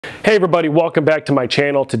Hey everybody, welcome back to my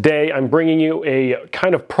channel. Today I'm bringing you a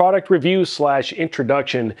kind of product review slash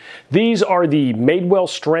introduction. These are the Madewell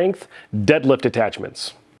Strength Deadlift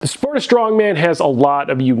Attachments. The sport of strongman has a lot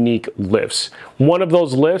of unique lifts. One of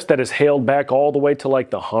those lifts that is hailed back all the way to like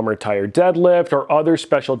the Hummer tire deadlift or other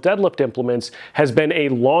special deadlift implements has been a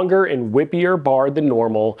longer and whippier bar than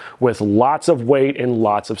normal with lots of weight and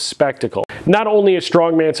lots of spectacle. Not only is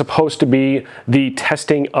strongman supposed to be the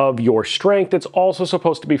testing of your strength, it's also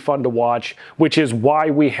supposed to be fun to watch, which is why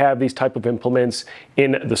we have these type of implements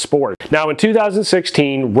in the sport. Now in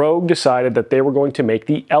 2016, Rogue decided that they were going to make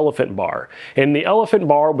the Elephant Bar. And the Elephant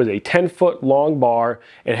Bar was a 10-foot long bar.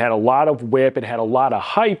 It had a lot of whip, it had a lot of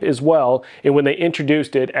hype as well. And when they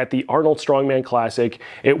introduced it at the Arnold Strongman Classic,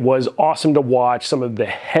 it was awesome to watch some of the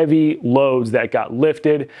heavy loads that got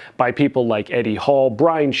lifted by people like Eddie Hall,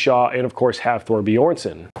 Brian Shaw, and of course Hafthor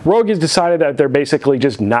Bjornsson. Rogue has decided that they're basically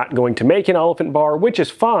just not going to make an Elephant Bar, which is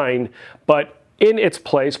fine, but in its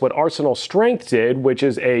place, what Arsenal Strength did, which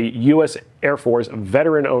is a U.S. Air Force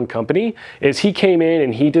veteran-owned company, is he came in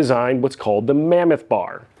and he designed what's called the Mammoth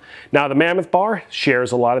Bar. Now, the Mammoth Bar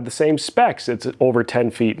shares a lot of the same specs. It's over 10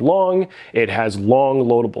 feet long, it has long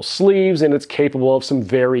loadable sleeves, and it's capable of some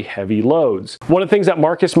very heavy loads. One of the things that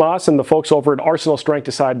Marcus Moss and the folks over at Arsenal Strength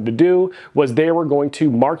decided to do was they were going to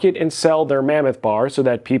market and sell their Mammoth Bar so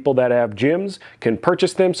that people that have gyms can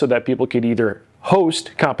purchase them so that people could either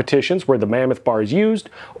host competitions where the Mammoth Bar is used,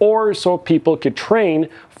 or so people could train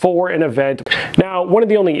for an event. Now, one of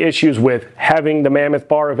the only issues with having the Mammoth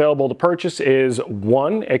Bar available to purchase is,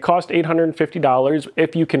 one, it costs $850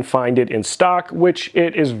 if you can find it in stock, which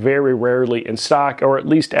it is very rarely in stock, or at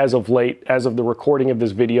least as of late, as of the recording of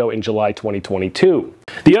this video in July 2022.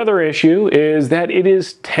 The other issue is that it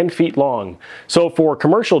is 10 feet long. So for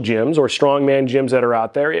commercial gyms or strongman gyms that are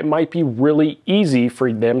out there, it might be really easy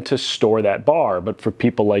for them to store that bar. But for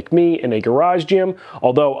people like me in a garage gym,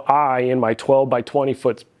 although I, in my 12 by 20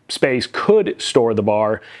 foot space, could store the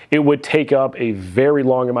bar, it would take up a very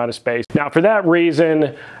long amount of space. Now, for that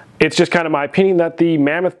reason, it's just kind of my opinion that the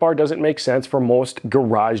Mammoth Bar doesn't make sense for most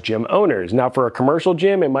garage gym owners. Now, for a commercial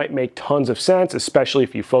gym, it might make tons of sense, especially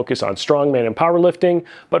if you focus on strongman and powerlifting.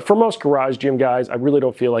 But for most garage gym guys, I really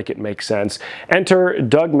don't feel like it makes sense. Enter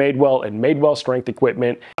Doug Madewell and Madewell Strength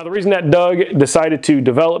Equipment. Now, the reason that Doug decided to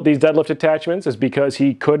develop these deadlift attachments is because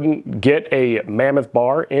he couldn't get a Mammoth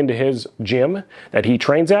Bar into his gym that he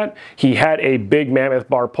trains at. He had a big Mammoth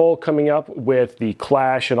Bar pole coming up with the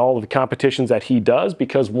Clash and all of the competitions that he does,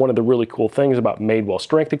 because one of the really cool things about Madewell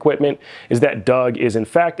Strength Equipment is that Doug is in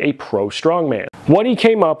fact a pro strongman. What he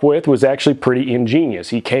came up with was actually pretty ingenious.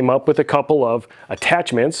 He came up with a couple of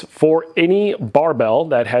attachments for any barbell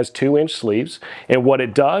that has 2-inch sleeves, and what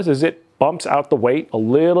it does is it bumps out the weight a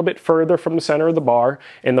little bit further from the center of the bar,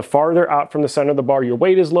 and the farther out from the center of the bar your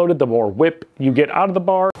weight is loaded, the more whip you get out of the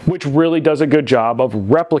bar, which really does a good job of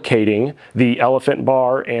replicating the Elephant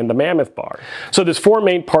Bar and the Mammoth Bar. So there's 4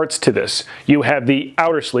 main parts to this. You have the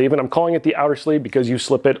outer sleeve, and I'm calling it the outer sleeve because you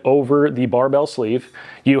slip it over the barbell sleeve.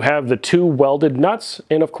 You have the 2 welded nuts,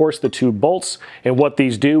 and of course the 2 bolts, and what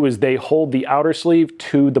these do is they hold the outer sleeve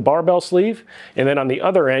to the barbell sleeve, and then on the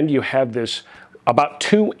other end you have this about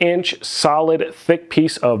 2-inch solid thick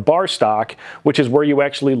piece of bar stock, which is where you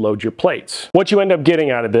actually load your plates. What you end up getting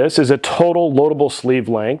out of this is a total loadable sleeve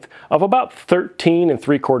length of about 13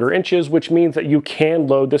 3/4 inches, which means that you can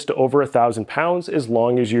load this to over 1,000 pounds as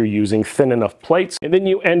long as you're using thin enough plates. And then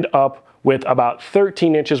you end up with about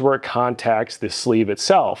 13 inches where it contacts the sleeve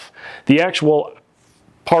itself. The actual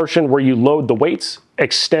portion where you load the weights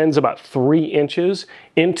extends about 3 inches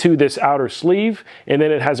into this outer sleeve, and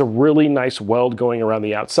then it has a really nice weld going around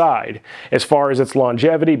the outside. As far as its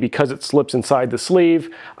longevity, because it slips inside the sleeve,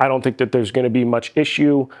 I don't think that there's going to be much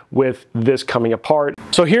issue with this coming apart.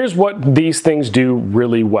 So here's what these things do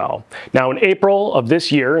really well. Now, in April of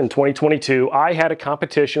this year, in 2022, I had a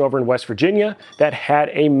competition over in West Virginia that had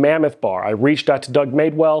a Mammoth Bar. I reached out to Doug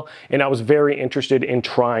Madewell, and I was very interested in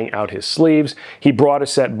trying out his sleeves. He brought a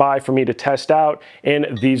set by for me to test out,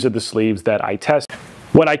 and these are the sleeves that I tested.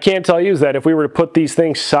 What I can tell you is that if we were to put these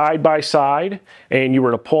things side by side and you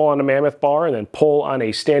were to pull on a Mammoth Bar and then pull on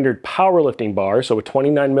a standard powerlifting bar, so a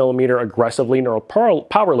 29mm aggressively neural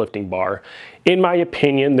powerlifting bar, in my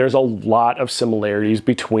opinion, there's a lot of similarities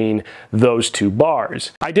between those 2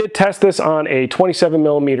 bars. I did test this on a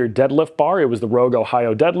 27mm deadlift bar. It was the Rogue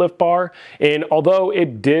Ohio deadlift bar, and although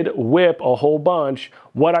it did whip a whole bunch,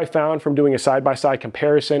 what I found from doing a side-by-side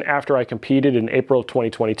comparison after I competed in April of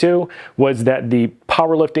 2022 was that the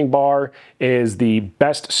powerlifting bar is the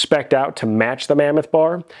best spec'd out to match the Mammoth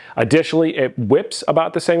bar. Additionally, it whips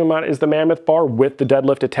about the same amount as the Mammoth bar with the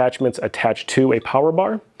deadlift attachments attached to a power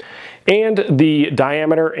bar. And the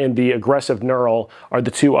diameter and the aggressive knurl are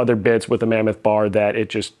the two other bits with the Mammoth bar that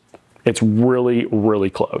it's really, really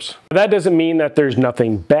close. That doesn't mean that there's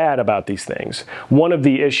nothing bad about these things. One of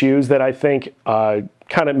the issues that I think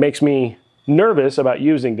kind of makes me nervous about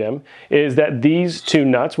using them is that these two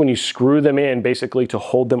nuts, when you screw them in basically to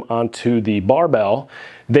hold them onto the barbell,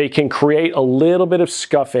 they can create a little bit of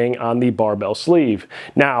scuffing on the barbell sleeve.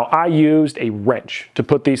 Now, I used a wrench to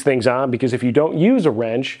put these things on because if you don't use a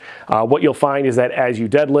wrench, what you'll find is that as you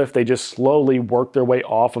deadlift, they just slowly work their way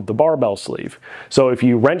off of the barbell sleeve. So if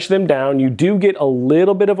you wrench them down, you do get a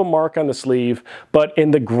little bit of a mark on the sleeve, but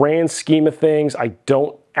in the grand scheme of things, I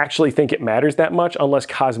don't actually think it matters that much unless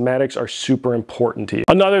cosmetics are super important to you.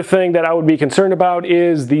 Another thing that I would be concerned about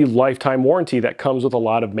is the lifetime warranty that comes with a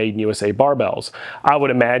lot of Made in USA barbells. I would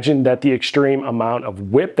imagine that the extreme amount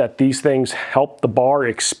of whip that these things help the bar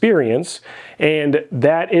experience, and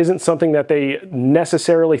that isn't something that they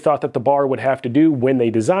necessarily thought that the bar would have to do when they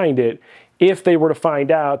designed it. If they were to find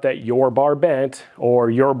out that your bar bent or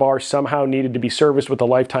your bar somehow needed to be serviced with a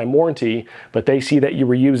lifetime warranty, but they see that you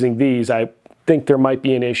were using these, I think there might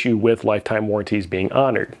be an issue with lifetime warranties being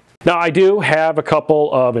honored. Now, I do have a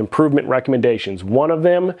couple of improvement recommendations. One of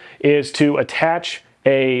them is to attach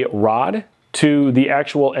a rod to the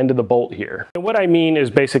actual end of the bolt here. And what I mean is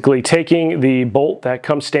basically taking the bolt that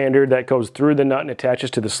comes standard that goes through the nut and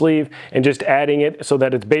attaches to the sleeve and just adding it so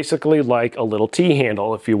that it's basically like a little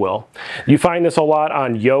T-handle, if you will. You find this a lot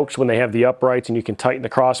on yokes when they have the uprights and you can tighten the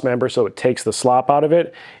cross member so it takes the slop out of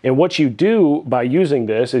it. And what you do by using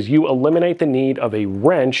this is you eliminate the need of a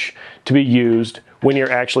wrench to be used when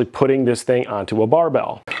you're actually putting this thing onto a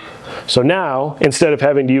barbell. So now, instead of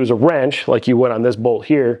having to use a wrench like you would on this bolt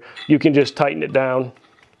here, you can just tighten it down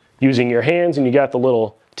using your hands, and you got the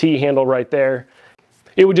little T-handle right there.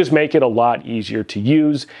 It would just make it a lot easier to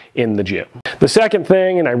use in the gym. The second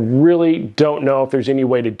thing, and I really don't know if there's any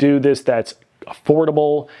way to do this that's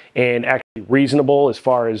affordable and actually reasonable as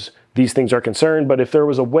far as these things are concerned, but if there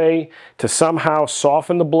was a way to somehow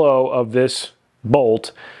soften the blow of this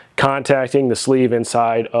bolt, contacting the sleeve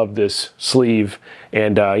inside of this sleeve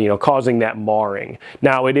and causing that marring.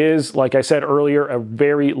 Now, it is, like I said earlier, a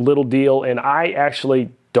very little deal, and I actually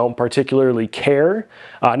don't particularly care.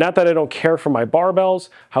 Not that I don't care for my barbells,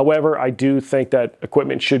 however, I do think that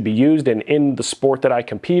equipment should be used, and in the sport that I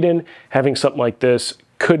compete in, having something like this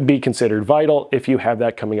could be considered vital if you have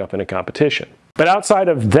that coming up in a competition. But outside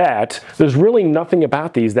of that, there's really nothing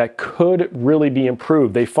about these that could really be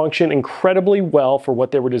improved. They function incredibly well for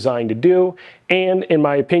what they were designed to do, and in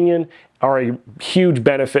my opinion, are a huge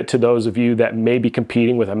benefit to those of you that may be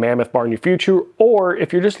competing with a Mammoth bar in your future, or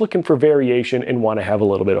if you're just looking for variation and want to have a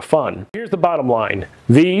little bit of fun. Here's the bottom line.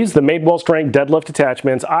 These, the Madewell Strength Deadlift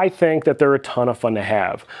Attachments, I think that they're a ton of fun to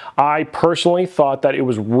have. I personally thought that it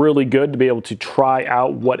was really good to be able to try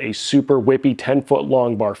out what a super whippy 10-foot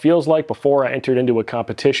long bar feels like before I entered into a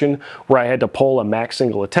competition where I had to pull a max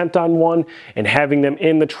single attempt on one, and having them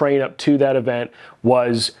in the train up to that event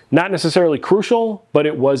was not necessarily crucial, but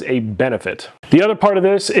it was a benefit. The other part of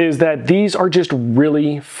this is that these are just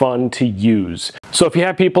really fun to use. So if you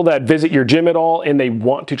have people that visit your gym at all and they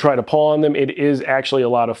want to try to pull on them, it is actually a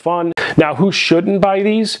lot of fun. Now, who shouldn't buy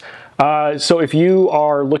these? So if you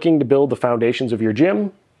are looking to build the foundations of your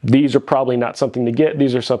gym, these are probably not something to get.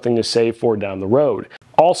 These are something to save for down the road.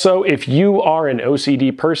 Also, if you are an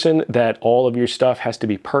OCD person that all of your stuff has to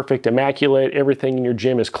be perfect, immaculate, everything in your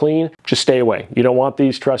gym is clean, just stay away. You don't want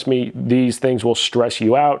these, trust me, these things will stress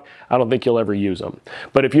you out. I don't think you'll ever use them.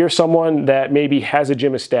 But if you're someone that maybe has a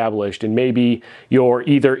gym established and maybe you're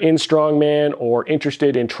either in strongman or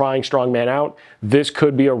interested in trying strongman out, this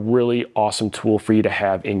could be a really awesome tool for you to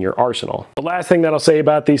have in your arsenal. The last thing that I'll say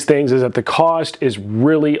about these things is that the cost is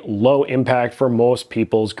really low impact for most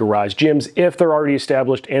people's garage gyms if they're already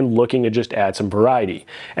established and looking to just add some variety.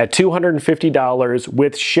 At $250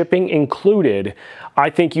 with shipping included, I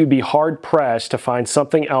think you'd be hard pressed to find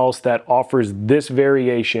something else that offers this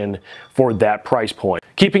variation for that price point.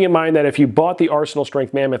 Keeping in mind that if you bought the Arsenal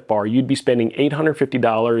Strength Mammoth Bar, you'd be spending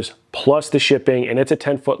 $850 plus the shipping, and it's a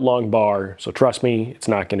 10-foot long bar, so trust me, it's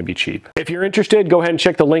not going to be cheap. If you're interested, go ahead and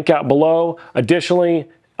check the link out below. Additionally,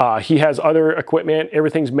 he has other equipment.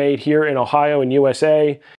 Everything's made here in Ohio and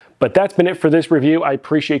USA. But that's been it for this review. I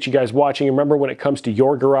appreciate you guys watching. Remember, when it comes to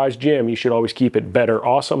your garage gym, you should always keep it better,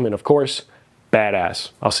 awesome, and of course,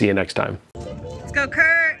 badass. I'll see you next time. Let's go,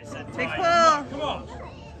 Kurt. Big pull. Come on.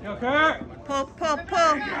 Pull, pull,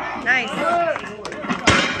 pull. Nice.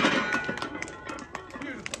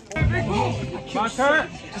 Go,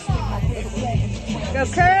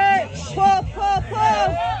 Kurt. Pull, pull, pull.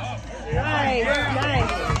 Nice,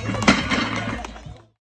 nice.